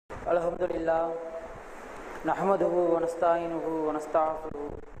अल्हम्दुलिल्लाह नहमदुहु व नस्तईनुहु व नस्तगफिरुहु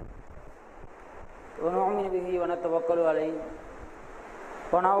व नु'मिनु बिही व नतवक्कलु अलैहि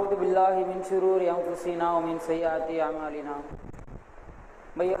व नऊज़ु बिल्लाहि मिन शुरूरि अंफुसिना व मिन सय्यिआति अमालिना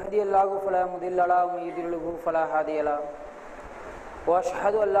मय यहदिहिल्लाहु फला मुदिल्ल लहु व मय युद्लिल्हु फला हादिय लहु व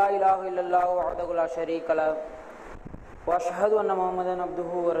अशहदु अन ला इलाहा इल्लल्लाहु वहदहु ला शरीक लहु व अशहदु अन्न मुहम्मदन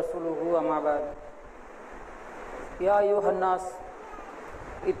अब्दुहु व रसूलुहु अम्मा बाद या अय्युहन नास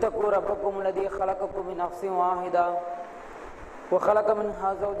इत्तक़ू रब्बकुम लज़ी ख़लक़कुम मिन नफ़्सिन वाहिदा व ख़लक़ मिन्हा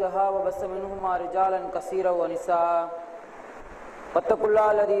ज़ौजहा व बस्स मिन्हुमा रिजालन कसीरन व निसाअ वत्तक़ुल्लाह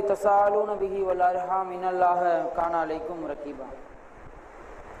लज़ी तसाअलून बिही वल अर्हाम इन्नल्लाह कान अलैकुम रक़ीबा.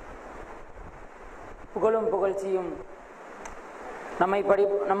 புகழும் புகழ்ச்சியும்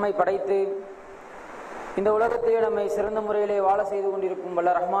நம்மை படைத்து இந்த உலகத்தை நம்மை சிறந்த முறையிலே வாழ செய்து கொண்டிருக்கும்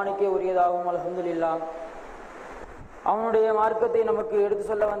வல்ல ரஹ்மானுக்கே உரியதாகும். அல்ஹம்துலில்லாஹ். அவனுடைய மார்க்கத்தை நமக்கு எடுத்து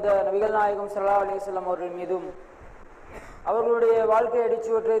சொல்ல வந்த நபிகள் நாயகம் ஸல்லல்லாஹு அலைஹி வஸல்லம் அவர்கள் மீதும் அவர்களுடைய வாழ்க்கை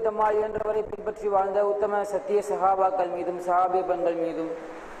அடிச்சுவற்றை தம்மால் இயன்றவரை பின்பற்றி வாழ்ந்த உத்தம சத்திய சஹாபாக்கள் மீதும் சஹாபிய பெண்கள் மீதும்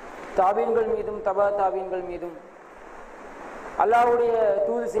தாபீன்கள் மீதும் தபா தாபீன்கள் மீதும் அல்லாஹ்வுடைய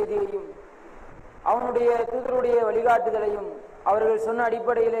தூது செய்தியையும் அவனுடைய தூதருடைய வழிகாட்டுதலையும் அவர்கள் சொன்ன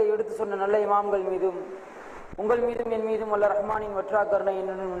அடிப்படையிலே எடுத்து சொன்ன நல்ல இமாம்கள் மீதும் உங்கள் மீதும் என் மீதும் வல்ல ரஹ்மானின் வற்றா கருணை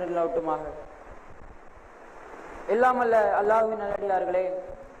இன்னும் நிலவட்டுமாக. எல்லாம் அல்ல அல்லாஹ்வின் நல்லடியார்களே,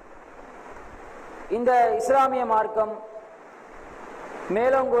 இந்த இஸ்லாமிய மார்க்கம்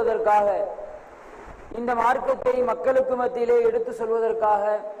மேலோங்குவதற்காக, இந்த மார்க்கத்தை மக்களுக்கு மத்தியிலே எடுத்து சொல்வதற்காக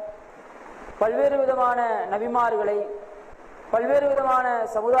பல்வேறு விதமான நபிமார்களை பல்வேறு விதமான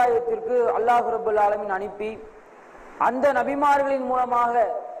சமுதாயத்திற்கு அல்லாஹ் ரப்பல் ஆலமீன் அனுப்பி அந்த நபிமார்களின் மூலமாக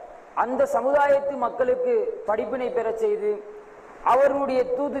அந்த சமுதாயத்து மக்களுக்கு படிப்பினை பெற செய்து அவர்களுடைய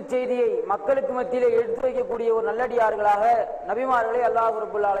தூது செய்தியை மக்களுக்கு மத்தியிலே எடுத்து வைக்கக்கூடிய ஒரு நல்லடியார்களாக நபிமார்களை அல்லாஹ்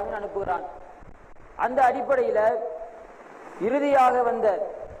ரப்பல் ஆலமீன் அனுப்புகிறான். அந்த அடிப்படையில இறுதியாக வந்த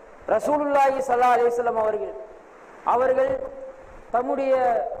ரசூலுல்லாஹி ஸல்லல்லாஹு அலைஹி வஸல்லம் அவர்கள் தம்முடைய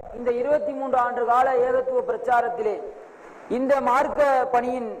இந்த 23 ஆண்டு கால ஏகத்துவ பிரச்சாரத்திலே இந்த மார்க்க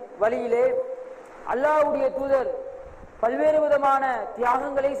பணியின் வழியிலே அல்லாஹ்வுடைய தூதர் பல்வேறு விதமான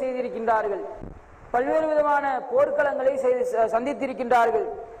தியாகங்களை செய்திருக்கின்றார்கள், பல்வேறு விதமான போர்க்களங்களை சந்தித்திருக்கின்றார்கள்.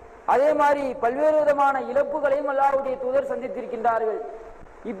 அதே மாதிரி பல்வேறு விதமான இழப்புகளையும் அல்லாஹ்வுடைய தூதர் சந்தித்திருக்கின்றார்கள்.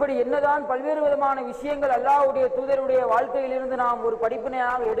 இப்படி என்னதான் பல்வேறு விதமான விஷயங்கள் அல்லாஹ்வுடைய தூதருடைய வாழ்க்கையிலிருந்து நாம் ஒரு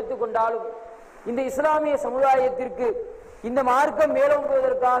படிப்பினையாக எடுத்துக்கொண்டாலும் இந்த இஸ்லாமிய சமுதாயத்திற்கு இந்த மார்க்கம்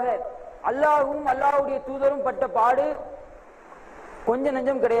மேலோங்குவதற்காக அல்லாஹ்வும் அல்லாஹ்வுடைய தூதரும் பட்ட பாடு கொஞ்ச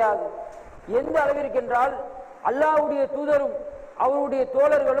நெஞ்சம் கிடையாது. எந்த அளவிற்கென்றால் அல்லாஹ்வுடைய தூதரும் அவருடைய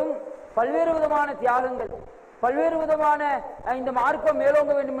தோழர்களும் பல்வேறு விதமான தியாகங்கள், பல்வேறு விதமான இந்த மார்க்கம்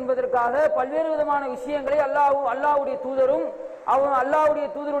மேலோங்க வேண்டும் என்பதற்காக பல்வேறு விதமான விஷயங்களை அல்லாஹ்வுடைய தூதரும் அல்லாஹ்வுடைய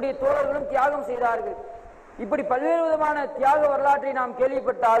தூதருடைய தோழர்களும் தியாகம் செய்தார்கள். இப்படி பல்வேறு விதமான தியாக வரலாற்றை நாம்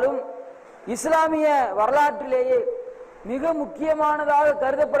கேள்விப்பட்டாலும் இஸ்லாமிய வரலாற்றிலேயே மிக முக்கியமானதாக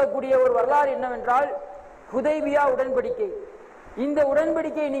கருதப்படக்கூடிய ஒரு வரலாறு என்னவென்றால் ஹுதைபியா உடன்படிக்கை. இந்த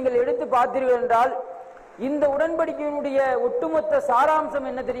உடன்படிக்கையை நீங்கள் எடுத்து பார்த்தீர்கள் என்றால் இந்த உடன்படிக்கையினுடைய ஒட்டுமொத்த சாராம்சம்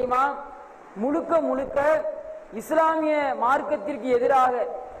என்ன தெரியுமா? முழுக்க முழுக்க இஸ்லாமிய மார்க்கத்திற்கு எதிராக,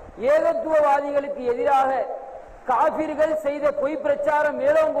 ஏகத்துவவாதிகளுக்கு எதிராக காபிர்கள் செய்த பொய் பிரச்சாரம்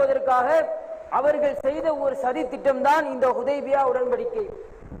மேலோங்குவதற்காக அவர்கள் செய்த ஒரு சதி திட்டம் தான் இந்த ஹுதைபியா உடன்படிக்கை.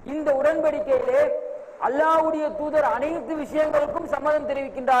 இந்த உடன்படிக்கையிலே அல்லாஹ்வுடைய தூதர் அனைத்து விஷயங்களுக்கும் சம்மதம்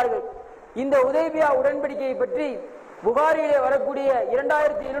தெரிவிக்கின்றார்கள். இந்த ஹுதைபியா உடன்படிக்கையை பற்றி புகாரியிலே வரக்கூடிய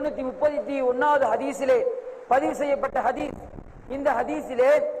 2731வது ஹதீஸிலே பதிவு செய்யப்பட்ட ஹதீஸ். இந்த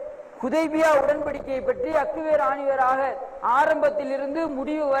ஹதீஸிலே ஹுதைபியா உடன்படிக்கையை பற்றி அக்குவேர் ஆணிவேராக ஆரம்பத்தில் இருந்து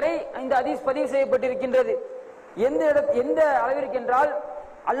முடிவு வரை இந்த ஹதீஸ் பதிவு செய்யப்பட்டிருக்கின்றது. எந்த அளவிற்கென்றால்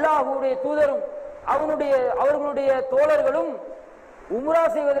அல்லாஹ்வுடைய தூதரும் அவர்களுடைய தோழர்களும் உம்ரா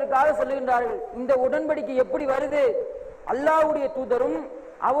செய்வதற்காக சொல்லுகின்றார்கள். இந்த உடன்படிக்கை எப்படி வருது? அல்லாஹ்வுடைய தூதரும்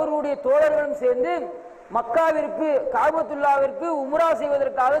அவர்களுடைய தோழர்களும் சேர்ந்து மக்காவிற்கு காபத்துல்லாவிற்கு உம்ரா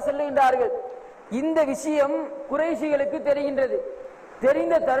செய்வதற்காக செல்லுகின்றார்கள். இந்த விஷயம் குறைஷிகளுக்கு தெரிகின்றது.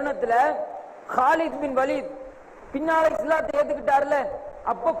 தெரிந்த தருணத்துல காலித் பின் வலீத் பின்னால இஸ்லாத்தை ஏத்துக்கிட்டார்ல,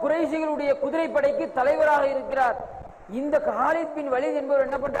 அப்ப குறைஷிகளுடைய குதிரைப்படைக்கு தலைவராக இருக்கிறார். இந்த காலித் பின் வலீத் என்பவர்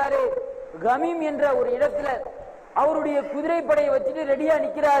என்ன பண்றாரு? கமீம் என்ற ஒரு இடத்துல அவருடைய குதிரைப்படையை வச்சுட்டு ரெடியா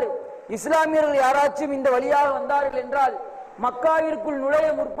நிக்கிறாரு. இஸ்லாமியர்கள் யாராச்சும் இந்த வழியாக வந்தார்கள் என்றால், மக்காவிற்குள் நுழைய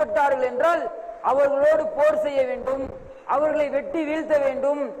முற்பட்டார்கள் என்றால் அவர்களோடு போர் செய்ய வேண்டும், அவர்களை வெட்டி வீழ்த்த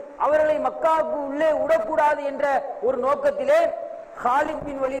வேண்டும், அவர்களை மக்காவுக்கு உள்ளே விடக்கூடாது என்ற ஒரு நோக்கத்திலே காலித்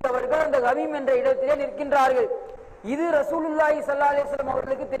பின் வலீத் அவர்கள் அந்த கமீம் என்ற இடத்திலே நிற்கின்றார்கள். இது ரசூலுல்லாஹி ஸல்லல்லாஹு அலைஹி வஸல்லம்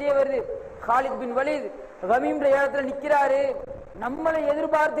அவர்களுக்கு தெரிய வருது. காலித் பின் வலீத் கமீம்ன்ற இடத்துல நிற்கிறாரு, நம்மளை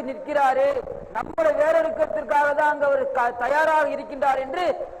எதிர்பார்த்து நிற்கிறாரு, நம்மளை வேற இருக்கிறதுக்காக தான் அங்க அவர் தயாராக இருக்கின்றார் என்று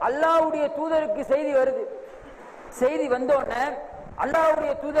அல்லாஹ்வுடைய தூதருக்கு செய்தி வருது. செய்தி வந்தோடனே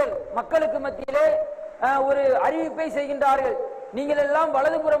அல்லாஹ்வுடைய தூதர் மக்களுக்கு மத்தியிலே ஒரு அறிவிப்பை செய்கின்றார்கள். நீங்கள் எல்லாம்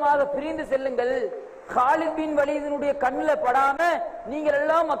வலதுபுறமாக பிரிந்து செல்லுங்கள், காலித் பின் வலீதினுடைய கண்ணில் படாம நீங்கள்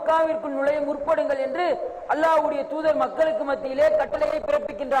எல்லாம் மக்காவிற்குள் நுழைய முற்படுங்கள் என்று அல்லாஹ்வுடைய தூதர் மக்களுக்கு மத்தியிலே கட்டளையை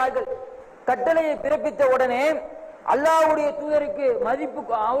பிறப்பிக்கின்றார்கள். கட்டளையை பிறப்பித்த உடனே அல்லாஹ்வுடைய தூதருக்கு மதிப்பு,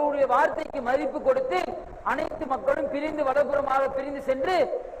 அவருடைய வார்த்தைக்கு மதிப்பு கொடுத்து அனைத்து மக்களும் பிரிந்து வலதுபுறமாக பிரிந்து சென்று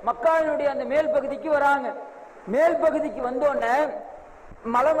மக்காவினுடைய அந்த மேல் பகுதிக்கு வராங்க. மேல் பகுதிக்கு வந்தோடனே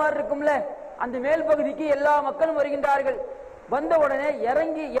மலை மாதிரி இருக்கும்ல, அந்த மேல் பகுதிக்கு எல்லா மக்களும் வருகின்றார்கள். வந்த உடனே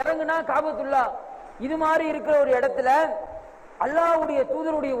இறங்குனா காபத்துல்லா இது மாதிரி இருக்கிற ஒரு இடத்துல அல்லாஹ்வுடைய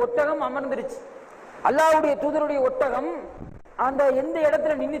தூதருடைய ஒட்டகம் அமர்ந்துருச்சு. அல்லாஹ்வுடைய தூதருடைய ஒட்டகம் அந்த எந்த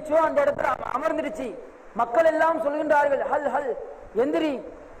இடத்துல நின்னுச்சோ அந்த இடத்துல அமர்ந்துருச்சு. மக்கள் எல்லாம் சொல்கின்றார்கள், ஹல் ஹல் எந்திரி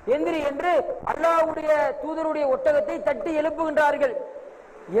எந்திரி என்று அல்லாஹ்வுடைய தூதருடைய ஒட்டகத்தை தட்டி எழுப்புகின்றார்கள்.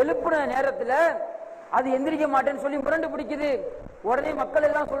 எழுப்புன நேரத்துல அது எந்திரிக்க மாட்டேன்னு சொல்லி முரண்டு பிடிக்குது. உடனே மக்கள்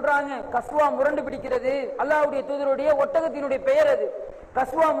எல்லாம் சொல்றாங்க, கஸ்வா முரண்டு பிடிக்கிறது, அல்லாஹ்வுடைய தூதருடைய ஒட்டகத்தினுடைய பெயர் அது,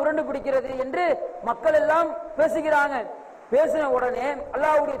 கஸ்வா முரண்டு பிடிக்கிறது என்று மக்கள் எல்லாம் பேசுகிறாங்க. பேசின உடனே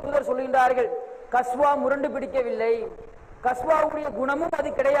அல்லாஹ்வுடைய தூதர் சொல்கின்றார்கள், கஸ்வா முரண்டு பிடிக்கவில்லை, கஸ்வாவுடைய குணமும் அது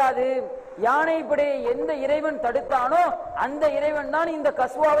கிடையாது. யானை படையை எந்த இறைவன் தடுத்தானோ அந்த இறைவன் தான் இந்த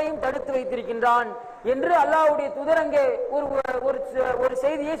கஸ்வாவையும் தடுத்து வைத்திருக்கின்றான் என்று அல்லாஹ்வுடைய தூதர் அங்கே ஒரு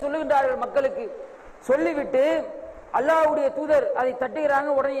செய்தியை சொல்லுகின்றார்கள் மக்களுக்கு. சொல்லிவிட்டு அல்லாஹ்வுடைய தூதர் அதை தட்டுகிறாங்க.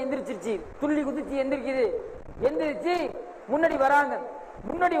 உடனே எந்திரிச்சிருச்சு, துள்ளி குதிச்சு எந்திரிக்குது. எந்திரிச்சு முன்னாடி வராங்க.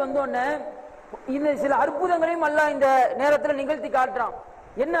 முன்னாடி வந்தோடனே இந்த சில அற்புதங்களையும் அல்லாஹ் இந்த நேரத்தில் நிகழ்த்தி காட்டுறான்.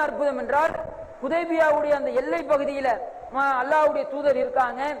 என்ன அற்புதம் என்றால், ஹுதைபியாவுடைய அந்த எல்லை பகுதியில அல்லாஹ்வுடைய தூதர்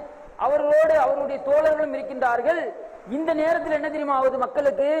இருக்காங்க, அவர்களோடு அவருடைய தோழர்களும் இருக்கின்றார்கள். இந்த நேரத்தில் என்ன தெரியுமா ஆகுது,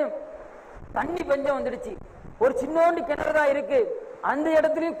 மக்களுக்கு தண்ணி பஞ்சம் வந்துடுச்சு. ஒரு சின்னோண்டு கிணறுதான் இருக்கு, அந்த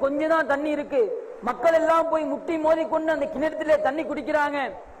இடத்துலயும் கொஞ்சம் தான் தண்ணி இருக்கு. மக்கள் எல்லாம் போய் முட்டி மோதி கொண்டு அந்த கிணத்துல தண்ணி குடிக்கிறாங்க.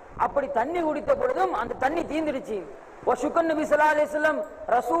 அப்படி தண்ணி குடித்த பொழுதும் அந்த தண்ணி தீந்துடுச்சு. நபி ஸல்லல்லாஹு அலைஹி வஸல்லம்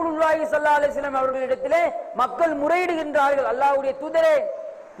ரசூலுல்லாஹி ஸல்லல்லாஹு அலைஹி வஸல்லம் அவர்களிடத்திலே மக்கள் முறையிடுகின்றார்கள், அல்லாஹ்வுடைய தூதரே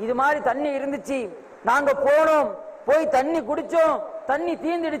இது மாதிரி தண்ணி இருந்துச்சு, நாங்க போனோம், போய் தண்ணி குடிச்சோம், தண்ணி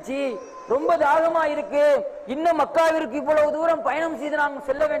தீந்துடுச்சு, ரொம்ப தாகமா இருக்கு, இன்னும் மக்காவிற்கு இவ்வளவு தூரம் பயணம் செய்து நாம்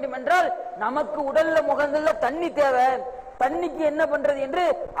செல்ல வேண்டும் என்றால் நமக்கு உடல்ல முகங்கள்ல தண்ணி தேவை, தண்ணிக்கு என்ன பண்றது என்று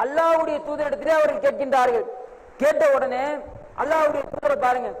அல்லாஹ்வுடைய தூதரிடத்திலே அவர்கள் கேட்கின்றார்கள். கேட்ட உடனே அல்லாஹ்வுடைய தூதரை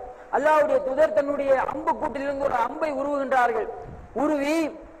பாருங்க, அல்லாஹ்வுடைய தூதர் தன்னுடைய அம்பு கூட்டிலிருந்து ஒரு அம்பை உருவுகின்றார்கள். உருவி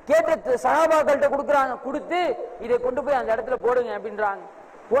கேட்ட சஹாபாக்கள்கிட்ட கொடுக்குறாங்க. கொடுத்து இதை கொண்டு போய் அந்த இடத்துல போடுங்க அப்படின்றாங்க.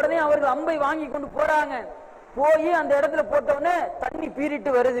 உடனே அவர்கள் அம்பை வாங்கி கொண்டு போறாங்க. போய் அந்த இடத்துல போட்டவுடனே தண்ணி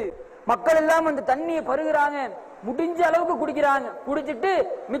பீறிட்டு வருது. மக்கள் எல்லாம் அந்த தண்ணியை பருகுறாங்க, முடிஞ்ச அளவுக்கு குடிக்கிறாங்க. குடிச்சிட்டு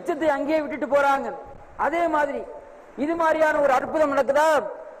மிச்சத்தை அங்கேயே விட்டுட்டு போறாங்க. அதே மாதிரி இது மாதிரியான ஒரு அற்புதம் நடக்குதா.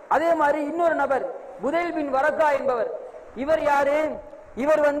 அதே மாதிரி இன்னொரு நபர் புதைல் பின் வரக்கா என்பவர். இவர் யாரு?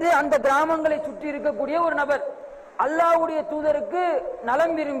 இவர் அந்த கிராமங்களை சுற்றி இருக்கக்கூடிய ஒரு நபர். அல்லாஹ்வுடைய தூதருக்கு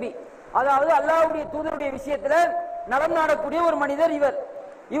நலம் விரும்பி, அதாவது அல்லாஹ்வுடைய தூதருடைய விஷயத்துல நலம் நாடக்கூடிய ஒரு மனிதர் இவர்.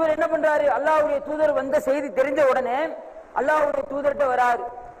 இவர் என்ன பண்றாரு, அல்லாஹ்வுடைய தூதர் வந்த செய்தி தெரிஞ்ச உடனே அல்லாஹ்வுடைய தூதர்கிட்ட வராரு.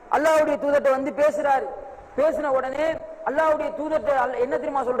 அல்லாஹ்வுடைய தூதர்கிட்ட பேசுறாரு. பேசின உடனே அல்லாஹ்வுடைய தூதர்கிட்ட என்ன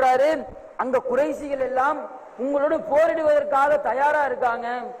தெரியுமா சொல்றாரு, அங்க குறைஷிகள் எல்லாம் உங்களோடு போரிடுவதற்காக தயாரா இருக்காங்க,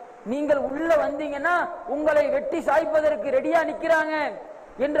 நீங்கள் உள்ள வந்தீங்கன்னா உங்களை வெட்டி சாய்ப்பதற்கு ரெடியா நிக்கிறாங்க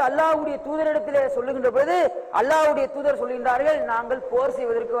என்று அல்லாஹ்வுடைய தூதரிடத்திலே சொல்லுகின்ற பொழுது அல்லாஹ்வுடைய தூதர் சொல்கின்றார்கள், நாங்கள் போர்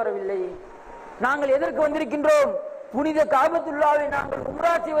செய்வதற்கு வரவில்லை, நாங்கள் எதற்கு வந்திருக்கின்றோம், புனித காபத்துல்லாவை நாங்கள்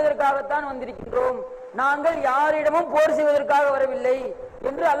உம்ரா செய்வதற்காகத்தான் வந்திருக்கின்றோம், நாங்கள் யாரிடமும் போர் செய்வதற்காக வரவில்லை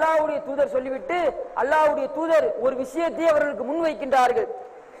என்று அல்லாஹ்வுடைய தூதர் சொல்லிவிட்டு அல்லாஹ்வுடைய தூதர் ஒரு விஷயத்தை அவர்களுக்கு முன்வைக்கின்றார்கள்.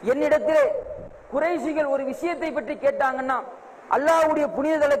 என்னிடத்திலே குறைஷிகள் ஒரு விஷயத்தை பற்றி கேட்டாங்கன்னா, அல்லாஹ்வுடைய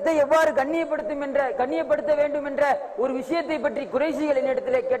புனித தலத்தை எவ்வாறு கண்ணியப்படுத்த வேண்டும் என்ற ஒரு விஷயத்தை பற்றி குறைஷிகள்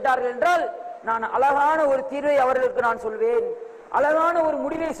என்னிடத்திலே கேட்டார்கள் என்றால், நான் அழகான ஒரு தீர்வை அவர்களுக்கு நான் சொல்வேன், அழகான ஒரு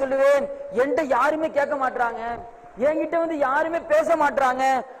முடிவை சொல்லுவேன். என்கிட்ட யாருமே கேட்க மாட்டாங்க, என்கிட்ட யாருமே பேச மாட்டாங்க,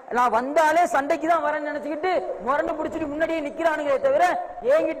 நான் வந்தாலே சண்டைக்கு தான் வரேன்னு நினைச்சுக்கிட்டு முரண்டு பிடிச்சிட்டு முன்னாடியே நிக்கிறானுங்களே தவிர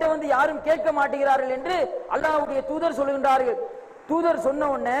என்கிட்ட யாரும் கேட்க மாட்டேங்கிறார்கள் என்று அல்லாஹ்வுடைய தூதர் சொல்லுகின்றார்கள். தூதர் சொன்ன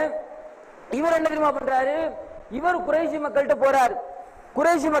உடனே இவர் என்ன தெரியுமா பண்றாரு, இவர் குறைஷி மக்கள்கிட்ட போறார்.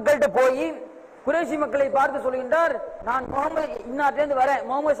 குறைஷி மக்கள்கிட்ட போய் குறைஷி மக்களை பார்த்து சொல்கின்றார், நான் முகமது இன்னாட்டிலிருந்து வரேன்,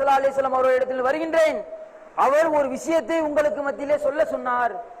 முகமது ஸல்லல்லாஹு அலைஹி வஸல்லம் அவர்களிடத்தில் வருகின்றேன், அவர் ஒரு விஷயத்தை உங்களுக்கு மத்தியிலே சொல்ல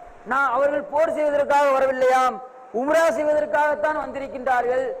சொன்னார், நான் அவர்கள் போர் செய்வதற்காக வரவில்லையாம், உம்ரா செய்வதற்காகத்தான்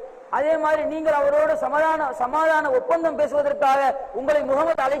வந்திருக்கின்றார்கள், அதே மாதிரி நீங்கள் அவரோட சமாதான ஒப்பந்தம் பேசுவதற்காக உங்களை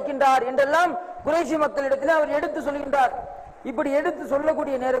முகமது அழைக்கின்றார் என்றெல்லாம் குறைஷி மக்களிடத்தில் அவர் எடுத்து சொல்கின்றார். இப்படி எடுத்து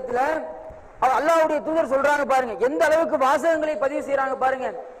சொல்லக்கூடிய நேரத்தில் அல்லாஹ்வுடைய தூதர் சொல்றாங்க பாருங்க, எந்த அளவுக்கு வாசகங்களை பதிவு செய்யறாங்க பாருங்க.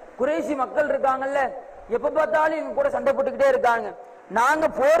 குறைஷி மக்கள் இருக்காங்கல்ல, எப்ப பார்த்தாலும் இவங்க கூட சண்டை போட்டுக்கிட்டே இருக்காங்க. நாங்க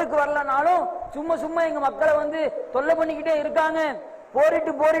போருக்கு வரலனாலும் சும்மா சும்மா எங்க மக்களை தொல்லை பண்ணிக்கிட்டே இருக்காங்க.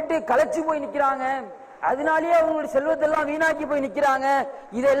 போரிட்டு களைச்சு போய் நிக்கிறாங்க. அதனாலேயே அவங்களுடைய செல்வத்தெல்லாம் வீணாக்கி போய் நிக்கிறாங்க.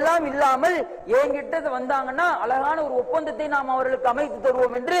 இதெல்லாம் இல்லாமல் என்கிட்ட வந்தாங்கன்னா அழகான ஒரு ஒப்பந்தத்தை நாம் அவர்களுக்கு அமைத்து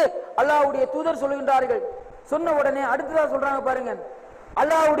தருவோம் என்று அல்லாஹ்வுடைய தூதர் சொல்கின்றார்கள். சொன்ன உடனே அடுத்ததா சொல்றாங்க பாருங்க,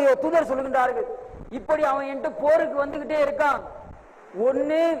 அல்லாஹ்வுடைய தூதர் சொல்கின்றார்கள், இப்படி அவன் என்கிட்ட போருக்கு வந்துகிட்டே இருக்கான்,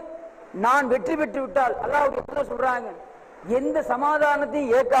 ஒன்னு நான் வெற்றி பெற்று விட்டால், அல்லாஹ்வுடைய தூதர் சொல்றாங்க, எந்த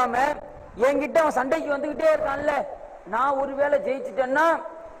சமாதானத்தையும் ஏற்காம என்கிட்ட அவன் சண்டைக்கு வந்துகிட்டே இருக்கான்ல, நான் ஒருவேளை ஜெயிச்சிட்டேன்னா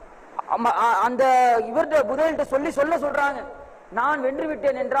அந்த இவர்கிட்ட புதையல்கிட்ட சொல்றாங்க, நான் வென்று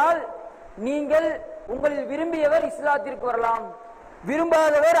விட்டேன் என்றால் நீங்கள் உங்களில் விரும்பியவர் இஸ்லாத்திற்கு வரலாம்,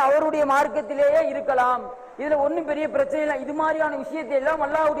 விரும்பாதவர் அவருடைய மார்க்கத்திலேயே இருக்கலாம், இதுல ஒன்னும் பெரிய பிரச்சனை இல்லை. இது மாதிரியான விஷயத்தை எல்லாம்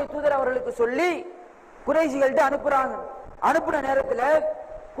அல்லாஹ்வுடைய தூதர் அவர்களுக்கு சொல்லி குறைஷிகள்கிட்ட அனுப்புறாங்க. அனுப்புன நேரத்துல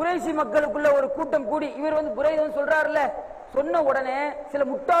குறைஷி மக்களுக்குள்ள ஒரு கூட்டம் கூடி இவர் புரைதன் சொல்றாருல, சொன்ன உடனே சில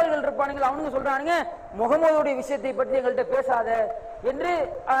முட்டாள்கள் இருப்பானுங்க, அவனுங்க சொல்றானுங்க, முகமதுடைய விஷயத்தை பற்றி எங்கள்கிட்ட பேசாத என்று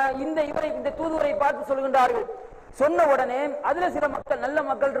இந்த தூதுவரை பார்த்து சொல்கின்றார்கள். சொன்ன உடனே அதுல சில மக்கள் நல்ல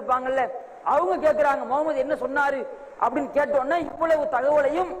மக்கள் இருப்பாங்கல்ல, அவங்க கேட்கிறாங்க முகமது என்ன சொன்னாரு அப்படின்னு கேட்டோன்னா இவ்வளவு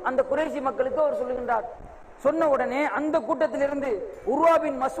தகவலையும் அந்த குறைஷி மக்களுக்கு அவர் சொல்லுகின்றார். சொன்ன உடனே அந்த கூட்டத்திலிருந்து உர்வா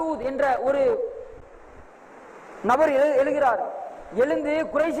பின் மசூத் என்ற ஒரு நபர் எழுகிறார். எழுந்து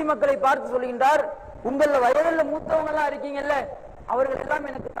குறைஷி மக்களை பார்த்து சொல்கின்றார், உங்கள வயதில் மூத்தவங்க எல்லாம் இருக்கீங்கல்ல, அவர்கள் எல்லாம்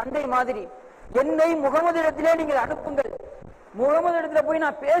எனக்கு தந்தை மாதிரி, என்னை முகமது இடத்திலே நீங்கள் அனுப்புங்கள், முகமது இடத்துல போய்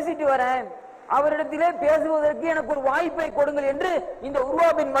நான் பேசிட்டு வரேன், அவரிடத்திலே பேசுவதற்கு எனக்கு ஒரு வாய்ப்பை கொடுங்கள் என்று இந்த உர்வா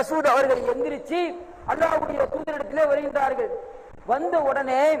பின் மசூத் அவர்கள் எந்திரிச்சு அல்லாஹ்வுடைய தூதரிடத்திலே வருகின்றார்கள். வந்த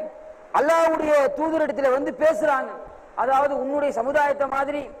உடனே அல்லாஹ்வுடைய தூதரிடத்திலே பேசுறாங்க, அதாவது உன்னுடைய சமுதாயத்தை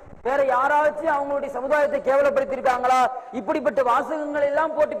மாதிரி வேற யாராச்சும் அவங்களுடைய சமுதாயத்தை கேவலப்படுத்தி இருக்காங்களா, இப்படிப்பட்ட வாசகங்கள்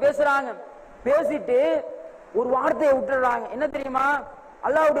எல்லாம் போட்டு பேசுறாங்க. பேசிட்டு ஒரு வார்த்தையை விட்டுறாங்க, என்ன தெரியுமா,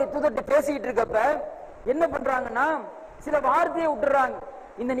 அல்லாஹ்வுடைய தூதர்கிட்ட பேசிக்கிட்டு இருக்கப்ப என்ன பண்றாங்கன்னா சில வார்த்தையை விட்டுறாங்க.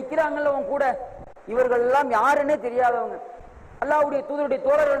 இந்த நிக்கிறாங்கல்ல உன் கூட, இவர்கள் எல்லாம் யாருன்னே தெரியாதவங்க, அல்லாஹ்வுடைய தூதருடைய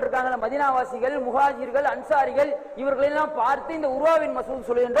தோழர்கள் இருக்காங்கல்ல, மதீனாவாசிகள், முஹாஜிர்கள், அன்சாரிகள், இவர்கள் எல்லாம் பார்த்து இந்த உர்வா பின் மசூத்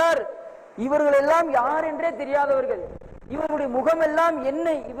சொல்கின்றார், இவர்கள் எல்லாம் யார் என்றே தெரியாதவர்கள், இவர்களுடைய முகம் எல்லாம் என்ன,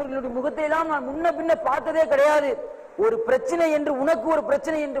 இவர்களுடைய முகத்தை எல்லாம் நான் முன்ன பின்ன பார்த்ததே கிடையாது, ஒரு பிரச்சனை என்று உனக்கு ஒரு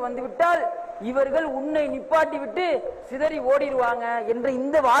பிரச்சனை என்று வந்துவிட்டால் இவர்கள் உன்னை நிப்பாட்டி விட்டு சிதறி ஓடிடுவாங்க என்ற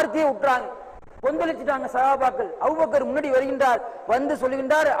இந்த வார்த்தையை விட்டுறாங்க. கொந்தளிச்சுட்டாங்க சஹாபாக்கள். அபூபக்கர் முன்னாடி வருகின்றார், வந்து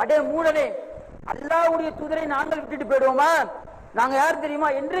சொல்லுகின்றார், அடே மூடனே, அல்லாஹ்வுடைய தூதரை நாங்கள் விட்டுட்டு போயிடுவோமா, நாங்க யார் தெரியுமா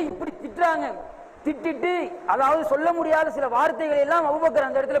என்று இப்படி திட்டுறாங்க. திட்டிட்டு அதாவது சொல்ல முடியாத சில வார்த்தைகளை எல்லாம் அபூபக்கர்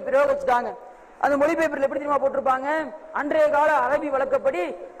அந்த இடத்துல பிரயோகிச்சுட்டாங்க. அந்த மொழிபெயர்ப்பில் எப்படி தெரியுமா போட்டிருப்பாங்க, அன்றைய கால அரபி வழக்கப்படி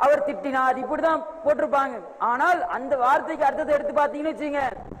அவர் திட்டினார் இப்படிதான் போட்டிருப்பாங்க. ஆனால் அந்த வார்த்தைக்கு அர்த்தத்தை எடுத்து பார்த்தீங்கன்னு வச்சுங்க,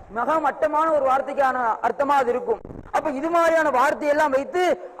 மிக மட்டமான ஒரு வார்த்தைக்கான அர்த்தமா அது இருக்கும். அப்ப இது மாதிரியான வார்த்தையெல்லாம் வைத்து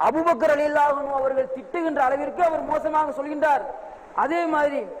அபூபக்கர் ரலியல்லாஹு அன்ஹு அவர்கள் திட்டுகின்ற அளவிற்கு அவர் மோசமாக சொல்கின்றார். அதே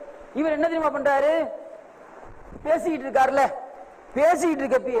மாதிரி இவர் என்ன தெரியுமா பண்றாரு, பேசிக்கிட்டு இருக்காருல்ல, பேசிக்கிட்டு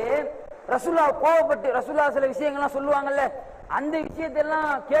இருக்கப்பயே ரசூலுல்லாஹ் கோபப்பட்டு, ரசூலுல்லாஹ் சில விஷயங்கள்லாம் சொல்லுவாங்கல்ல, அந்த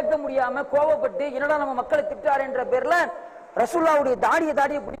விஷயத்தெல்லாம் கேட்க முடியாம கோபப்பட்டு என்னடா நம்ம மக்களை திட்டாரு என்ற பேர்ல ரசூலுல்லாஹ்வுடைய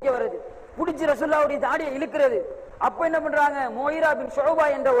தாடியை பிடிக்க வருது, பிடிச்சு ரசூலுல்லாஹ்வுடைய தாடியை இழுக்கிறது. அப்ப என்ன பண்றாங்க, முஹைரா பின் ஷுபா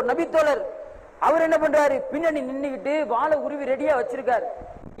என்ற ஒரு நபித்தோழர், அவர் என்ன பண்றாரு, பின்னாடி நின்னுகிட்டு வாளை உருவி ரெடியா வச்சிருக்காரு.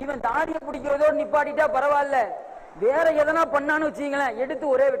 இவன் தாடியை பிடிக்கிறதோடு நிப்பாட்டிட்டா பரவாயில்ல, வேற எதனா பண்ணான்னு வச்சுங்களேன், எடுத்து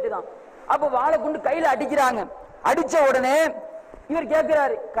ஒரே வெட்டுதான். அப்ப வாளை கொண்டு கையில அடிக்கிறாங்க. அடிச்ச உடனே இவர்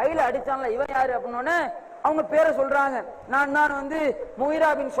கேட்கிறாரு, கையில அடிச்சான்ல இவன் யாரு அப்படின்னு அவங்க பேரை சொல்றாங்க, நான் முஹைரா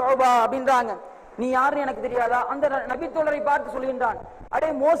பின் ஷுபா அப்படின்றாங்க. நீ யாருன்னு எனக்கு தெரியாதா? அந்த நபித்தோழரை பார்த்து சொல்கின்றான், அடே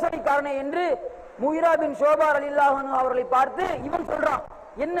மோசடிக்காரனே என்று முஹைரா பின் ஷுபா ரலியல்லாஹு அன்ஹு அவர்களை பார்த்து இவன் சொல்றான்.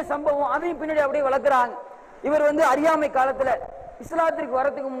 என்ன சம்பவம் அதையும் பின்னாடி அப்படியே வளர்க்கிறாங்க. இவர் அறியாமை காலத்துல இஸ்லாத்திற்கு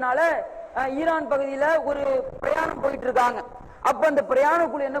வரதுக்கு முன்னால ஈரான் பகுதியில ஒரு பிரயாணம் போயிட்டு இருக்காங்க. அப்ப அந்த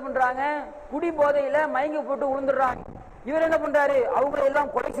பிரயாணக்குள்ள என்ன பண்றாங்க, குடி போதையில மயங்கி போட்டு விழுந்துடுறாங்க. இவர் என்ன பண்றாரு, அவங்களை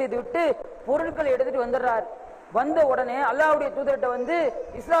எல்லாம் கொலை செய்து விட்டு பொருட்களை எடுத்துட்டு வந்துடுறாரு. வந்த உடனே அல்லாஹ்வுடைய தூதர்கிட்ட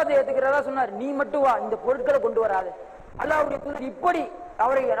இஸ்லாத்தை ஏத்துக்கிறதா சொன்னார், நீ மட்டும் வா, இந்த பொருட்களை கொண்டு வராது. அல்லாஹ்வுடைய தூதர் இப்படி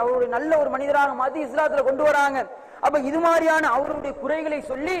அவருடைய நல்ல ஒரு மனிதராக மாத்தி இஸ்லாத்துல கொண்டு வராங்க. அப்ப இது மாதிரியான அவருடைய குறைகளை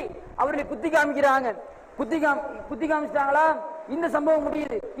சொல்லி அவர்களை குத்தி காமிக்கிறாங்க. குத்தி காமிச்சிட்டாங்களா, இந்த சம்பவம்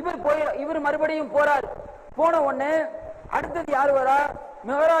முடியுது. இவர் மறுபடியும் போறார். போன உடனே அடுத்தது யார் வரா,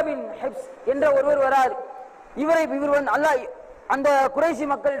 முஹைரா பின் ஹிப்ஸ் என்ற ஒருவர் வரார். இவர் அந்த குறைஷி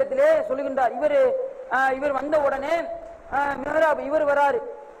மக்களிடத்திலே சொல்லுகின்றார். இவர் வந்த உடனே மிஹ்ராப் இவர் வராரு,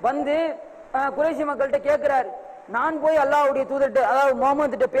 வந்து குறைஷி மக்கள்கிட்ட கேட்கிறாரு, நான் போய் அல்லாஹ்வுடைய தூதர்கிட்ட அதாவது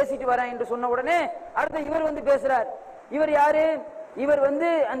முகமது கிட்ட பேசிட்டு வரேன் என்று சொன்ன உடனே அடுத்து இவர் வந்து பேசுறார். இவர் யாரு? இவர் வந்து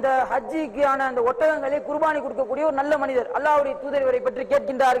அந்த ஹஜ்ஜிக்கான அந்த ஒட்டகங்களை குர்பானி கொடுக்கக்கூடிய ஒரு நல்ல மனிதர். அல்லாஹ்வுடைய தூதர் இவரை பற்றி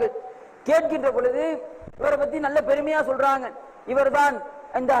கேட்கின்றார்கள். கேட்கின்ற பொழுது இவரை பத்தி நல்ல பெருமையா சொல்றாங்க. இவர் தான்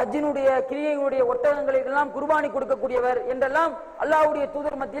இந்த ஹஜ்ஜினுடைய கிரியைகளுடைய ஒட்டகங்களை எல்லாம் குர்பானி கொடுக்கக்கூடியவர் என்றெல்லாம் அல்லாஹ்வுடைய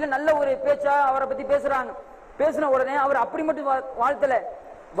தூதர் மத்தியில நல்ல ஒரு பேச்சா அவரை பத்தி பேசுறாங்க. பேசின உடனே அவர் அப்படி மட்டும் வாழ்த்தல,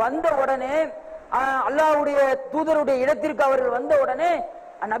 வந்த உடனே அல்லாஹ்வுடைய தூதருடைய இடத்திற்கு அவர்கள் வந்த உடனே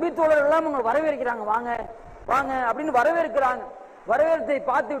நபி தோழர்கள் எல்லாம் அவங்க வரவேற்கிறாங்க, வாங்க வாங்க அப்படின்னு வரவேற்கிறாங்க. வரவேற்பை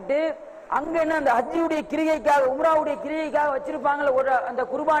பார்த்து விட்டு அங்க என்ன அந்த ஹஜ்ஜியுடைய கிரிகைக்காக உம்ராவுடைய கிரிகைக்காக வச்சிருப்பாங்கல்ல ஒரு அந்த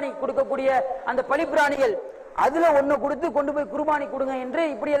குர்பானி கொடுக்கக்கூடிய அந்த பலிப்பிராணிகள், அதுல ஒண்ணு கொடுத்து கொண்டு போய் குர்பானி கொடுங்க என்று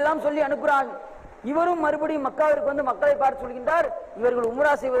இப்படி எல்லாம் சொல்லி அனுப்புறாங்க. இவரும் மறுபடியும் மக்காவிற்கு வந்து மக்களை பார்த்து சொல்கின்றார், இவர்கள்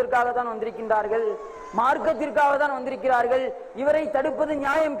உம்ரா செய்வதற்காக தான் வந்திருக்கின்றார்கள், மார்க்கத்திற்காக தான் வந்திருக்கிறார்கள், இவரை தடுப்பது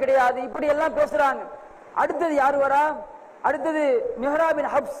நியாயம் கிடையாது, இப்படி எல்லாம் பேசுறாங்க. அடுத்தது யார் வரா? அடுத்தது மிஹ்ராப்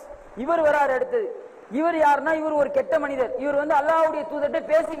பின் ஹப்ஸ் இவர் வராரு. அடுத்தது இவர் யாருன்னா இவர் ஒரு கெட்ட மனிதர். இவர் வந்து அல்லாஹ்வுடைய தூதர்கிட்ட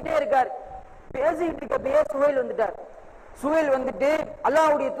பேசிக்கிட்டே இருக்கார். பேசிக்கிட்டு இருக்கப்பயே சுஹைல் வந்துட்டார். சுஹைல் வந்துட்டு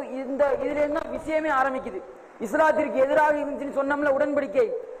அல்லாஹ்வுடைய இந்த இதுல இருந்தா விஷயமே ஆரம்பிக்குது. இஸ்லாத்திற்கு எதிராக இருந்துச்சுன்னு சொன்னோம்ல உடன்படிக்கை,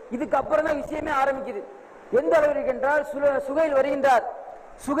 இதுக்கு அப்புறம் தான் விஷயமே ஆரம்பிக்குது. எந்த அளவிற்கு என்றால் சுஹைல் வருகின்றார்.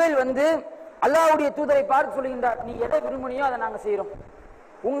 சுஹைல் வந்து அல்லாஹ்வுடைய தூதரை பார்த்து சொல்கின்றார், நீ எதை விரும்பினியோ அதை நாங்க செய்யறோம்,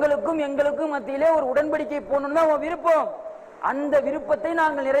 உங்களுக்கும் எங்களுக்கும் மத்தியிலே ஒரு உடன்படிக்கை போகணும்னா உன் விருப்பம், அந்த விருப்பத்தை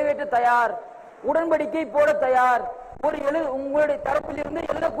நாங்கள் நிறைவேற்ற தயார், உடன்படிக்கை போட தயார், ஒரு உங்களுடைய தரப்பில் இருந்து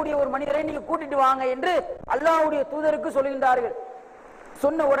எழுதக்கூடிய ஒரு மனிதரை நீங்க கூட்டிட்டு வாங்க என்று அல்லாஹ்வுடைய தூதருக்கு சொல்கின்றார்கள்.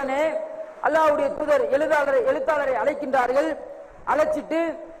 சொன்ன உடனே அல்லாஹ்வுடைய தூதர் எழுத்தாளரை அழைக்கின்றார்கள். அழைச்சிட்டு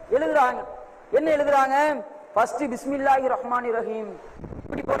எழுதுறாங்க. என்ன எழுதுறாங்க? ஃபர்ஸ்ட் பிஸ்மில்லாஹிர் ரஹ்மானிர் ரஹீம்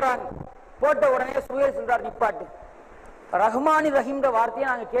இப்படி போடுறாங்க. போட்ட உடனே சுஹைல் சொல்றார், நிப்பாட்டு, ரஹ்மானிர் ரஹீம்ன்ற வார்த்தையை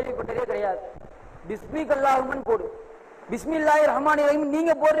நாங்க கேள்விப்பட்டதே கிடையாது, பிஸ்மிக் அல்லாஹும்மன் போடு, பிஸ்மில்லாஹிர் ரஹ்மானிர் ரஹீம்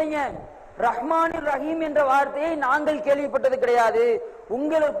நீங்க போடுறீங்க, ரஹ்மானிர் ரஹீம் என்ற வார்த்தையை நாங்கள் கேள்விப்பட்டது கிடையாது,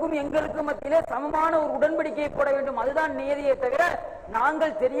 உங்களுக்கும் எங்களுக்கும் மத்தியிலே சமமான ஒரு உடன்படிக்கையை போட வேண்டும், அதுதான் நியதியை தவிர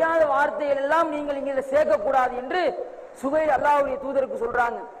நாங்கள் தெரியாத வார்த்தைகள் எல்லாம் நீங்கள் இங்கே சேர்க்க கூடாது என்று சுஹைல் அல்லாஹ்வுடைய தூதருக்கு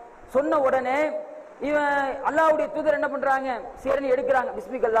சொல்றாங்க. சொன்ன உடனே இவன் அல்லாஹ்வுடைய தூதர் என்ன பண்றாங்க, சரின்னு எடுக்கிறாங்க,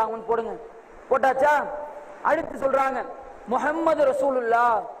 பிஸ்மிக் அல்லாஹும்மன் போடுங்க, போட்டாச்சா? அடுத்து சொல்றாங்க, முஹம்மது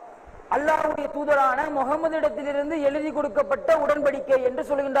ரசூலுல்லாஹ் அல்லாஹ்வுடைய தூதரான முகமது இடத்திலிருந்து எழுதி கொடுக்கப்பட்ட உடன்படிக்கை என்று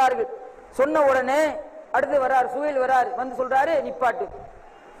சொல்கின்றார்கள். சொன்ன உடனே அடுத்து வரார், சுஹைல் வரார், வந்து சொல்றாரு, நிப்பாட்டு,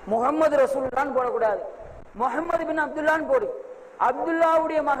 முகமது ரசூலுல்லாஹ் போடக்கூடாது, முஹம்மது பின் அப்துல்லான்னு போடு,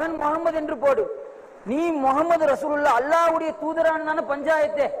 அப்துல்லாவுடைய மகன் முகமது என்று போடு, நீ முகமது ரசூலுல்லாஹ் அல்லாஹ்வுடைய தூதரான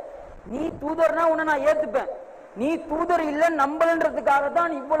பஞ்சாயத்தே, நீ தூதர்னா உன்னை நான் ஏத்துப்பேன், நீ தூதர் இல்ல நம்பலன்றதுக்காக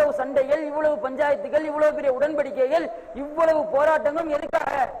தான் இவ்வளவு சண்டைகள், இவ்வளவு பஞ்சாயத்துகள், இவ்வளவு பெரிய உடன்படிக்கைகள், இவ்வளவு போராட்டங்களும்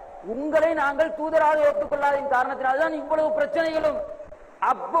எதுக்காக? உங்களை நாங்கள் தூதராக ஏற்றுக்கொள்ளாத காரணத்தினால்தான் இவ்வளவு பிரச்சனைகளும்.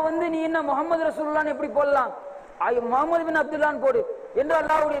 அப்ப வந்து நீ என்ன முகமது ரசூலுல்லாஹ் எப்படி போடலாம், முகமது பின் அப்துல்லான்னு போடு என்று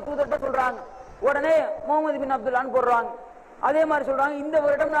அல்லாஹ்வுடைய தூதர்கிட்ட சொல்றாங்க. உடனே முகமது பின் அப்துல்லான்னு போடுறாங்க. அதே மாதிரி சொல்றாங்க, இந்த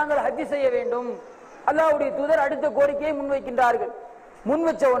வருடம் நாங்கள் ஹஜ் செய்ய வேண்டும். அல்லாஹ்வுடைய தூதர் அடுத்த கோரிக்கையை முன்வைக்கின்றார்கள்.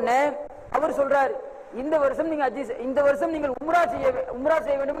 முன்வச்ச உடனே அவர் சொல்றாரு, இந்த வருஷம் நீங்க இந்த வருஷம் நீங்கள் உம்ரா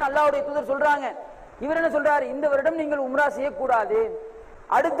செய்ய வேண்டும் அல்லாஹ்வுடைய தூதர் சொல்றாங்க. இவர் என்ன சொல்றாரு, இந்த வருடம் நீங்கள் உம்ரா செய்யக்கூடாது,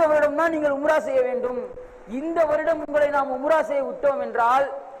 அடுத்த வருடம் தான் நீங்கள் உம்ரா செய்ய வேண்டும். இந்த வருடம் உங்களை நாம் உம்ரா செய்ய விட்டோம் என்றால்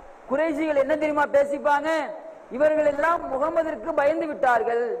குறைஷிகள் என்ன தெரியுமா பேசிப்பாங்க, இவர்கள் எல்லாம் முகமதிற்கு பயந்து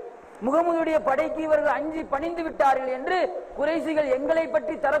விட்டார்கள், முகமதுடைய படைக்கு இவர்கள் அஞ்சி பணிந்து விட்டார்கள் என்று குறைஷிகள் எங்களை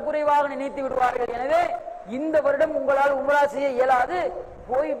பற்றி தரக்குறைவாக நினைத்து விடுவார்கள். எனவே இந்த வருடம் உங்களால் உம்ரா செய்ய இயலாது,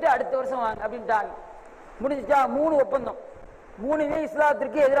 போயிட்டு அடுத்த வருஷம் வாங்க அப்படின்ட்டாங்க. முடிஞ்சுச்சா? 3 ஒப்பந்தம், 3மே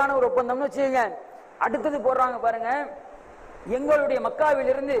இஸ்லாத்திற்கு எதிரான ஒரு ஒப்பந்தம்னு வச்சுக்கோங்க. அடுத்தது போடுறாங்க பாருங்க, எங்களுடைய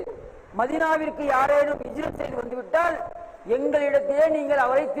மக்காவிலிருந்து மதீனாவிற்கு யாரேனும் ஹிஜ்ரத் செய்து வந்துவிட்டால் எங்களிடத்திலே நீங்கள்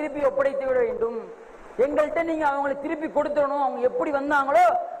அவரை திருப்பி ஒப்படைத்து விட வேண்டும், எங்கள்கிட்ட நீங்க அவங்களை திருப்பி கொடுத்துடணும், அவங்க எப்படி வந்தாங்களோ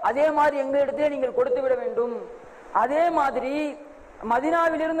அதே மாதிரி எங்களிடத்திலே நீங்கள் கொடுத்து விட வேண்டும். அதே மாதிரி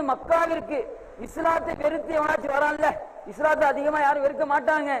மதீனாவிலிருந்து மக்காவிற்கு இஸ்லாத்தை வெறுத்து எவனாச்சும் வரான்ல, இஸ்லாத்தை அதிகமா யாரும் வெறுக்க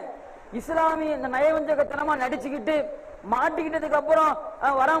மாட்டாங்க, இஸ்லாமிய இந்த நயவஞ்சகத்தனமா நடிச்சுக்கிட்டு மாட்டிக்கிட்டதுக்கு அப்புறம்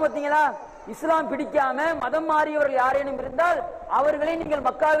வராம பார்த்தீங்களா, இஸ்லாம் பிடிக்காம மதம் மாறியவர்கள் யாரேனும் இருந்தால் அவர்களை நீங்கள்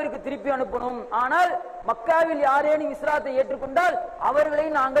மக்காவிற்கு திருப்பி அனுப்பணும், ஆனால் மக்காவில் யாரேனும் இஸ்லாத்தை ஏற்றுக்கொண்டால் அவர்களை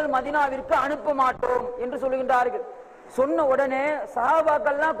நாங்கள் மதீனாவிற்கு அனுப்ப மாட்டோம் என்று சொல்லுகின்றார்கள். சொன்ன உடனே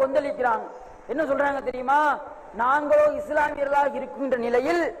சஹாபாக்கள்லாம் கொந்தளிக்கிறாங்க. என்ன சொல்றாங்க தெரியுமா, நாங்களோ இஸ்லாமியர்களாக இருக்கின்ற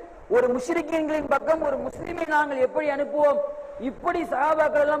நிலையில் ஒரு முஷ்ரிக்கீன்களின் பக்கம் ஒரு முஸ்லிமை நாங்கள் எப்படி அனுப்புவோம், இப்படி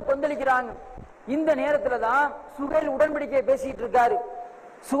சஹாபாக்கள் எல்லாம் கொந்தளிக்கிறாங்க. இந்த நேரத்துல தான் சுகைல் உடன்படிக்கையை பேசிட்டு இருக்காரு.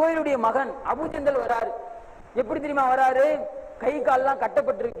 சுகைலுடைய மகன் அபூஜந்தல் வராரு. எப்படி தெரியுமா வராரு? கை கால்லாம்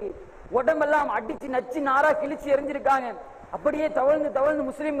கட்டப்பட்டிருக்கு, உடம்பெல்லாம் அடிச்சு நச்சு நாரா கிழிச்சு எரிஞ்சிருக்காங்க. அப்படியே தவழ்ந்து தவழ்ந்து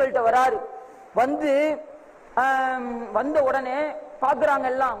முஸ்லிம்கள்ட்ட வராரு. வந்து வந்த உடனே பாக்குறாங்க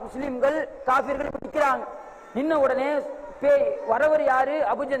எல்லாம் முஸ்லிம்கள் காபிர்கள் நிக்கிறாங்க. நின்ன உடனே வரவர் யாரு?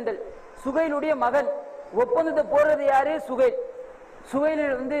 அபூஜந்தல், சுகைலுடைய மகன். ஒப்பந்தத்தை போடுறது யாரு? சுகைல். சுகைல்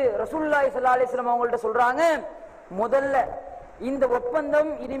வந்து ரசூலுல்லாஹி ஸல்லல்லாஹு அலைஹி வஸல்லம் அவங்கள்ட்ட சொல்றாங்க, முதல்ல இந்த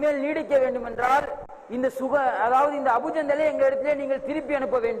ஒப்பந்தம் இனிமேல் நீடிக்க வேண்டும் என்றால் இந்த அதாவது இந்த அபூஜந்தலை எங்க இடத்திலே நீங்கள் திருப்பி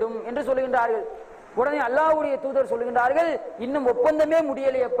அனுப்ப வேண்டும் என்று சொல்லுகின்றார்கள். உடனே அல்லாஹ்வுடைய தூதர் சொல்லுகின்றார்கள், இன்னும் ஒப்பந்தமே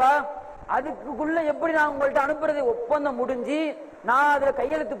முடியலையப்பா, அதுக்குள்ள எப்படி நான் உங்கள்ட்ட அனுப்புறது? ஒப்பந்தம் முடிஞ்சு நான் அதுல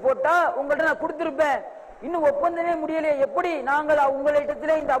கையெழுத்து போட்டா உங்கள்ட்ட நான் கொடுத்திருப்பேன். இன்னும் ஒப்பந்தமே முடியலையே, எப்படி நாங்கள்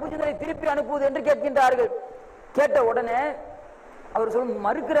உங்களிடத்திலே இந்த அபூஜந்தலை திருப்பி அனுப்புவது என்று கேட்கின்றார்கள். கேட்ட உடனே அவர்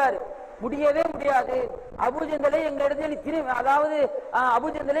மறுக்கிறார், முடியவே முடியாது, அபூஜந்தலை எங்க இடத்துல திரும்பி, அதாவது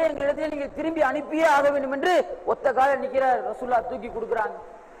அபூஜந்தலை எங்க இடத்துல நீங்க திரும்பி அனுப்பியே ஆக வேண்டும் என்று ஒத்த கால நிக்கிறார். ரசூலுல்லாஹ் தூக்கி கொடுக்கிறாங்க.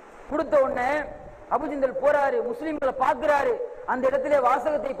 கொடுத்த உடனே அபூஜந்தல் போறாரு, முஸ்லிம்களை பார்க்கிறாரு. அந்த இடத்திலே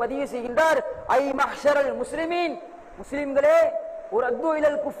வாசகத்தை பதிவு செய்கின்றார், ஐ மஹ்ஷரல் முஸ்லிமீன், முஸ்லிம்களே, ஒரு அத்து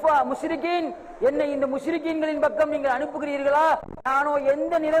இலல் குஃபா முஷ்ரிகீன், என்னை இந்த முஷ்ரிகீன்களின் பக்கம் நீங்கள் அனுப்புகிறீர்களா? நானோ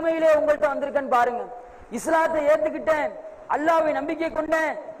எந்த நிலைமையிலே உங்கள்கிட்ட வந்திருக்கேன் பாருங்க. இஸ்லாத்தை ஏத்துக்கிட்டேன், அல்லாஹ்வை நம்பிக்கை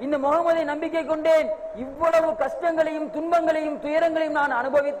கொண்டேன், இந்த முகமதை நம்பிக்கை கொண்டேன், இவ்வளவு கஷ்டங்களையும் துன்பங்களையும் துயரங்களையும் நான்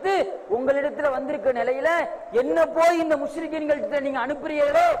அனுபவித்து உங்களிடத்துல வந்திருக்க நிலையில என்ன போய் இந்த முஷ்ரிகீன்கள்கிட்ட நீங்க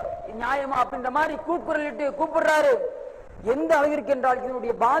அனுப்புறீங்களே நியாயமா? அப்படின்ற மாதிரி கூக்குரலிட்டு கூப்பிடுறாரு. எந்த அளவிற்கு என்றால்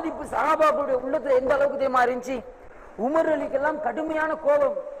இதனுடைய பாதிப்பு சஹாபாக்களுடைய உள்ளத்துல எந்த அளவுக்கு தெரியுமா இருந்துச்சு? உமர் அலிக்கெல்லாம் கடுமையான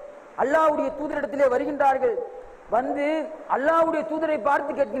கோபம். அல்லாஹ்வுடைய தூதரிடத்திலே வருகின்றார்கள். வந்து அல்லாஹ்வுடைய தூதரை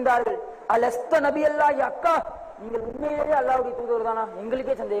பார்த்து கேட்கின்றார்கள், அலஸ்த நபி அல்லாஹ் அக்கா, நீங்கள் உண்மையிலேயே அல்லாஹ்வுடைய தூதர் தானா?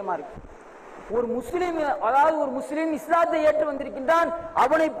 எங்களுக்கே சந்தேகமா இருக்கு. ஒரு முஸ்லிம், அதாவது ஒரு முஸ்லிம் இஸ்லாத்தை ஏற்று வந்திருக்கின்றான்,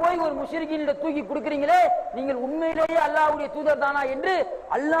 அவனை போய் ஒரு முஷ்ரிக்கீனிட தூக்கி கொடுக்கிறீங்களே, நீங்கள் உண்மையிலேயே அல்லாஹ்வுடைய தூதர் தானா என்று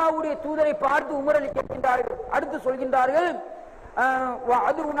அல்லாஹ்வுடைய தூதரை பார்த்து உமர் அலி கேட்கின்றார்கள். அடுத்து சொல்கின்றார்கள்,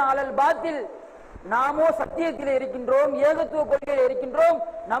 அதுனா அலல் பாத்தில், நாமோ சத்தியத்திலே இருக்கின்றோம், ஏகத்துவ கொள்கையிலே இருக்கின்றோம்,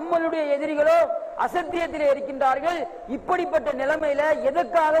 நம்மளுடைய எதிரிகளோ அசத்தியத்திலே இருக்கின்றார்கள். இப்படிப்பட்ட நிலைமையில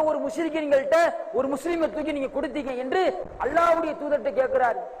எதற்காக ஒரு முஷ்ரிக்கீன்கள்ட்ட ஒரு முஸ்லிமை தூக்கி நீங்க கொடுத்தீங்க என்று அல்லாஹ்வுடைய தூதர்கிட்ட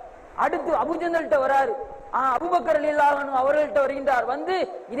கேட்கிறார். அடுத்து அபூஜந்தல்ட்ட வராரு. அபூபக்கர் ரலியல்லாஹு அன்ஹு அவர்கள்ட்ட வருகின்றார். வந்து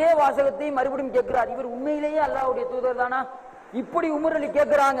இதே வாசகத்தை மறுபடியும் கேட்கிறார், இவர் உண்மையிலேயே அல்லாஹ்வுடைய தூதர் தானா? இப்படி உமர் அலி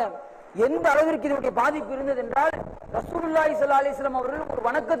கேட்கிறாங்க. எந்த அளவிற்கு இதனுடைய பாதிப்பு இருந்தது என்றால், ரசூலுல்லாஹி ஸல்லல்லாஹு அலைஹி வஸல்லம் அவர்கள் ஒரு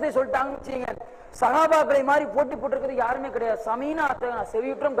வணக்கத்தை சொல்லிட்டாங்க, சஹாபாக்களை மாதிரி போட்டி போட்டிருக்கிறது யாருமே கிடையாது, சமீனா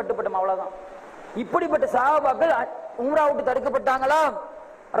செவியுற்றம் கட்டுப்பட்டோம், அவ்வளவுதான். இப்படிப்பட்ட சஹாபாக்கள் உம்ரா விட்டு தடுக்கப்பட்டாங்களா?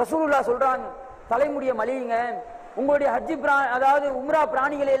 ரசூலுல்லாஹ் சொல்றாங்க, தலைமுடிய மலியுங்க, உங்களுடைய ஹஜ்ஜி அதாவது உம்ரா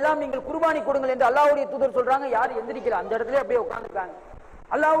பிராணிகளை எல்லாம் நீங்கள் குர்பானி கொடுங்கள் என்று அல்லாஹ்வுடைய தூதர் சொல்றாங்க. யாரும் எந்திரிக்கல, அந்த இடத்துல அப்படியே உட்கார்ந்துருக்காங்க.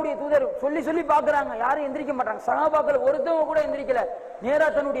 அல்லாஹ்வுடைய தூதர் சொல்லி சொல்லி பாக்குறாங்க, யாரும் எந்திரிக்க மாட்டாங்க. சஹாபாக்கள் ஒருத்தவங்க கூட எந்திரிக்கல. நேரா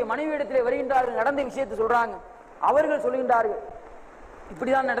தன்னுடைய மனைவி இடத்திலே வருகின்றார்கள், நடந்த விஷயத்தை சொல்றாங்க. அவர்கள் சொல்லுகின்றார்கள்,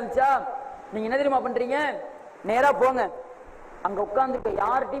 இப்படிதான் நடந்துச்சா? நீங்க என்ன தெரியுமா பண்றீங்க? நேரா போங்க, அங்க உட்கார்ந்துருக்க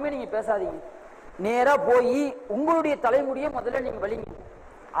யார்கிட்டயுமே நீங்க பேசாதீங்க, நேரா போய் உங்களுடைய தலைமுடியை முதல்ல நீங்க வலிங்க,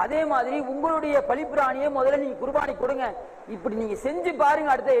 அதே மாதிரி உங்களுடைய பலிப்பிராணியை முதல்ல நீங்க குர்பானி கொடுங்க, இப்படி நீங்க செஞ்சு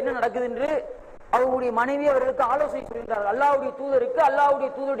பாருங்க அடுத்த என்ன நடக்குது என்று அவருடைய மனைவி அவர்களுக்கு ஆலோசனை சொல்கின்றார்கள். அல்லாஹ்வுடைய தூதருக்கு அல்லாஹ்வுடைய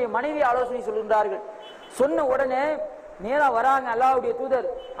தூதருடைய மனைவி ஆலோசனை சொல்கின்றார்கள். சொன்ன உடனே நேரா வராங்க அல்லாஹ்வுடைய தூதர்.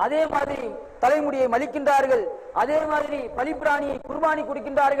 அதே மாதிரி தலைமுடியை மலிக்கின்றார்கள், அதே மாதிரி பலிப்பிராணியை குர்பானி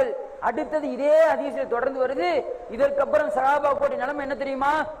கொடுக்கின்றார்கள். அடுத்தது இதே ஹதீஸில் தொடர்ந்து வருது. இதற்கப்புறம் சஹாபாக்களுடைய நிலைமை என்ன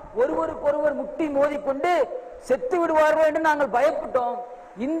தெரியுமா? ஒருவருக்கொருவர் முட்டி மோதிக்கொண்டு செத்து விடுவார்கள் என்று நாங்கள் பயப்பட்டோம்,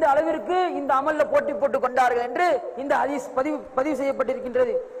 இந்த அளவிற்கு இந்த அமல்ல போட்டி போட்டுக் கொண்டார்கள் என்று இந்த ஹதீஸ் பதிவு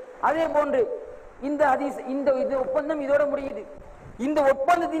செய்யப்பட்டிருக்கின்றது. அதே போன்று இந்த ஹதீஸ், இந்த ஒப்பந்தம் இதோட முடியுது. இந்த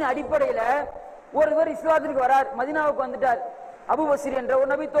ஒப்பந்தத்தின் அடிப்படையில ஒருவர் இஸ்லாத்திற்கு வரார், மதீனாவுக்கு வந்துட்டார், அபு பஸ்ர் என்ற ஒரு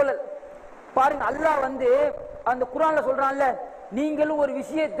நபி தோழர். பாருங்க, அல்லாஹ் வந்து அந்த குர்ஆன்ல சொல்றான்ல, நீங்கள் ஒரு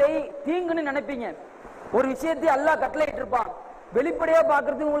விஷயத்தை தீங்குன்னு நினைப்பீங்க, ஒரு விஷயத்தை அல்லாஹ் கட்டளையிட்டு இருப்பான், வெளிப்படையா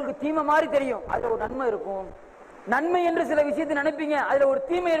பாக்குறதுக்கு உங்களுக்கு தீமை மாதிரி தெரியும், அதுல ஒரு நன்மை இருக்கும். நன்மை என்று சில விஷயத்தை நினைப்பீங்க, அதுல ஒரு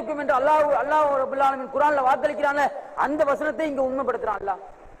தீமை இருக்கும் என்று அல்லாஹ் ரப்பல் ஆலமீன் குர்ஆன்ல வாக்களிக்கிறான். அந்த வசனத்தை இங்க உண்மைப்படுத்துறான் அல்லாஹ்.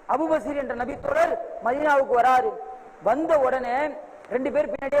 அபு பஸ்ர் என்ற நபி தோழர் மதீனாவுக்கு வராரு. வந்த உடனே ரெண்டு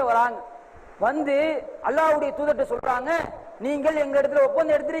பேர் பின்னாடியே வராங்க. வந்து அல்லாஹ்வுடைய தூதர்ட்ட சொல்றாங்க, நீங்கள் எங்க இடத்துல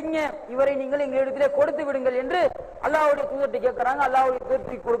ஒப்பந்தம் எடுத்திருக்கீங்க, இவரை நீங்கள் எங்க இடத்துல கொடுத்து விடுங்கள் என்று அல்லாஹ்வுடைய தூதர்ட்ட கேட்கிறாங்க. அல்லாஹ்வுடைய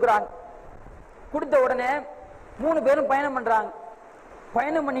தூதர் கொடுக்குறாங்க. கொடுத்த உடனே மூணு பேரும் பயணம் பண்றாங்க.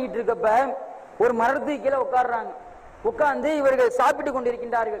 பயணம் பண்ணிட்டு இருக்கப்ப ஒரு மரத்துக்கு கீழே உட்கார்றாங்க. உட்கார்ந்து இவர்கள் சாப்பிட்டு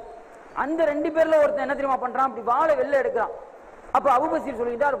கொண்டிருக்கின்றார்கள். அந்த ரெண்டு பேர்ல ஒருத்தன் என்ன தெரியுமா பண்றான், அப்படி வாழை வெளில எடுக்கிறான். அப்ப அபூபக்கர்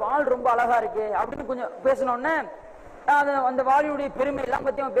சொல்லிட்டார், வாள் ரொம்ப அழகா இருக்கு அப்படின்னு கொஞ்சம் பேசினோடனே அந்த வாளியுடைய பெருமை எல்லாம்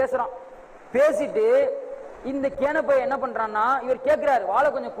பத்தி அவன் பேசுறான். பேசிட்டு இந்த கேனப்பை என்ன பண்றான்னா, இவர் கேட்கிறாரு, வாழை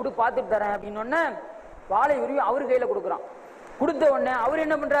கொஞ்சம் கொடு பார்த்துட்டு தரேன் அப்படின்னு. வாழை உருவி அவரு கையில கொடுக்குறான். கொடுத்த உடனே அவர்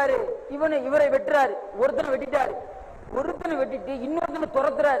என்ன பண்றாரு, இவரை வெட்டுறாரு. ஒருத்தனை வெட்டிட்டாரு. ஒருத்தனை வெட்டிட்டு இன்னொருத்தனை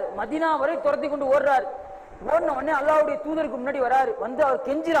துரத்துறாரு. மதீனா வரை துரத்தி கொண்டு ஓடுறாரு. ஓடின உடனே அல்லாஹ்வுடைய தூதருக்கு முன்னாடி வராரு. வந்து அவர்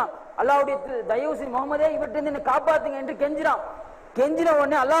கெஞ்சிரான், அல்லாஹ்வுடைய தயவு செஞ்சு முகமதே இவர்கிட்ட என்ன காப்பாத்துங்க என்று கெஞ்சிரான். கெஞ்சின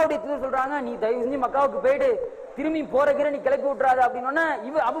உடனே அல்லாஹ்வுடைய தூதர் சொல்றாங்க, நீ தயவு செஞ்சு மக்காவுக்கு போயிடு, திரும்பி போறக்கிற நீ கிளப்பி விட்டுறாரு அப்படின்னு.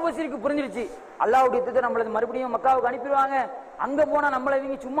 அபூபக்கருக்கு புரிஞ்சிருச்சு, அல்லாஹ்வுடைய தூதர் நம்மளது மறுபடியும் மக்காவுக்கு அனுப்பிடுவாங்க, அங்க போனா நம்மள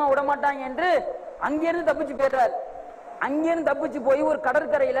இவங்க சும்மா விட மாட்டாங்க என்று அங்கிருந்து தப்பிச்சு போயிடுறாரு. அங்கிருந்து தப்பிச்சு போய் ஒரு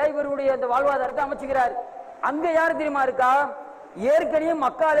கடற்கரையில இவருடைய அந்த வாழ்வாதாரத்தை அமைச்சுக்கிறார். அங்க யாரு தெரியுமா இருக்கா, ஏற்கனவே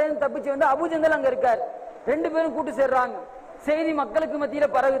மக்காலேருந்து தப்பிச்சு வந்து அபூஜந்தல் அங்க இருக்கார். ரெண்டு பேரும் கூட்டு சேர்றாங்க. செய்தி மக்களுக்கு மத்தியில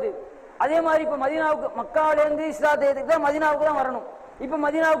பரவுது. அதே மாதிரி இப்ப மதீனாவுக்கு, மக்காலேருந்து இஸ்லாத்தை ஏத்துக்கிட்டா மதீனாவுக்கு தான் வரணும். இப்ப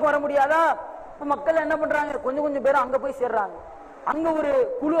மதீனாவுக்கு வர முடியாதா? இப்ப மக்கள் என்ன பண்றாங்க, கொஞ்சம் கொஞ்சம் பேரும் அங்க போய் சேர்றாங்க. அங்க ஒரு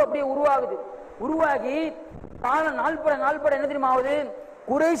குழு அப்படியே உருவாகுது. உருவாகி நாள்பட என்ன தெரியுமா ஆகுது,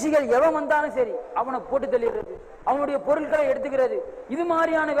 குறைஷிகள் எவன் வந்தாலும் சரி அவனை போட்டு தள்ளிடுறது, அவனுடைய பொருட்களை எடுத்துக்கிறது, இது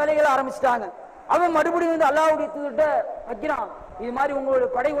மாதிரியான வேலைகளை ஆரம்பிச்சுட்டாங்க. அவன் மறுபடியும் வந்து அல்லாஹ்வுடைய தூதர்கிட்ட வைக்கிறான், இது மாதிரி உங்களுடைய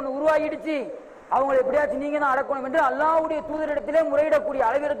படை ஒண்ணு உருவாகிடுச்சு, அவங்களை எப்படியாச்சும் நீங்க தான் அடக்கணும் என்று அல்லாஹ்வுடைய தூதரிடத்திலே முறையிடக்கூடிய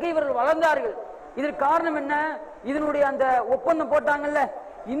அளவிற்கு இவர்கள் வளர்ந்தார்கள். இதற்கு காரணம் என்ன, இதனுடைய அந்த ஒப்பந்தம் போட்டாங்கல்ல,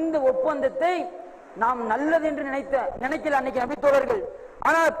 இந்த ஒப்பந்தத்தை நாம் நல்லது என்று நினைக்கல அன்னைக்கு நபித்தோழர்கள்.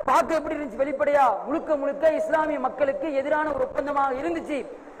 ஆனா பார்க்க எப்படி இருந்துச்சு, வெளிப்படையா முழுக்க முழுக்க இஸ்லாமிய மக்களுக்கு எதிரான ஒரு ஒப்பந்தமாக இருந்துச்சு.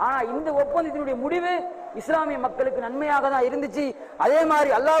 ஆனா இந்த ஒப்பந்தத்தினுடைய முடிவு இஸ்லாமிய மக்களுக்கு நன்மையாக தான் இருந்துச்சு. அதே மாதிரி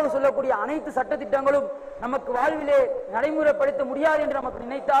அல்லாஹ் சொல்லக்கூடிய அனைத்து சட்டத்திட்டங்களும் நமக்கு வாழ்விலே நடைமுறைப்படுத்த முடியாது என்று நமக்கு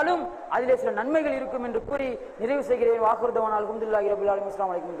நினைத்தாலும் அதிலே சில நன்மைகள் இருக்கும் என்று கூறி நிறைவு செய்கிறேன். வாக்குறுதவான் அல்ஹம்துலில்லாஹி ரப்பில் ஆலமீன்.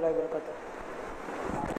 அஸ்ஸலாமு அலைக்கும் வரஹ்மத்துல்லாஹி வபரகாத்துஹு.